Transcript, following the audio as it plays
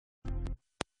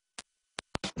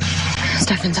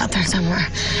Stefan's out there somewhere.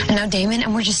 And now Damon,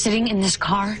 and we're just sitting in this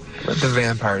car. Let the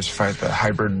vampires fight the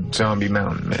hybrid zombie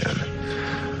mountain man.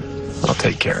 I'll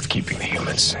take care of keeping the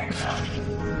humans safe.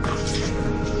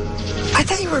 I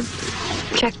thought you were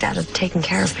checked out of taking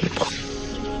care of people.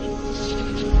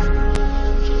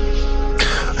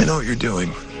 I know what you're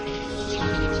doing.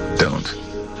 Don't.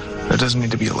 There doesn't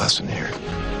need to be a lesson here.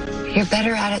 You're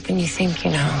better at it than you think you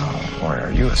know. Oh, boy,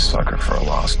 are you a sucker for a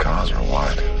lost cause or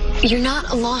what? You're not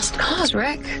a lost cause,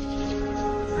 Rick.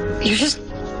 You're just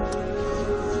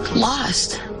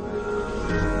lost.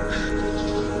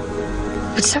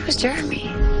 But so is Jeremy.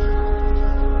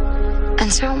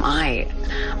 And so am I.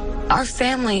 Our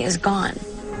family is gone.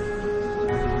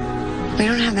 We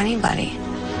don't have anybody.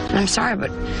 And I'm sorry, but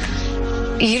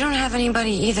you don't have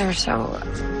anybody either, so...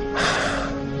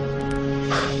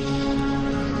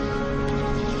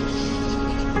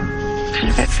 kind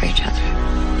of it for each other.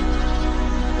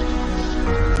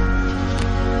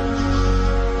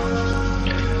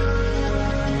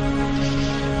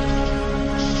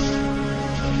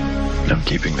 I'm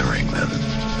keeping the ring, then.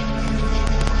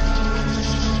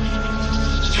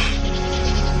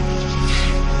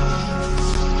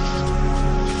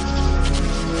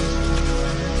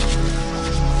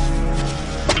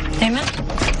 Damon?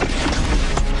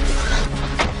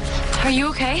 Are you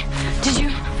okay? Did you...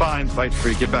 Fine, fight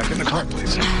free. Get back in the car,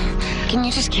 please. Can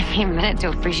you just give me a minute to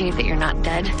appreciate that you're not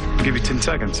dead? I'll give you 10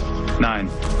 seconds. 9,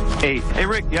 8. Hey,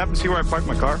 Rick, you happen to see where I parked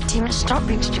my car? Damon, stop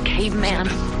being such a caveman.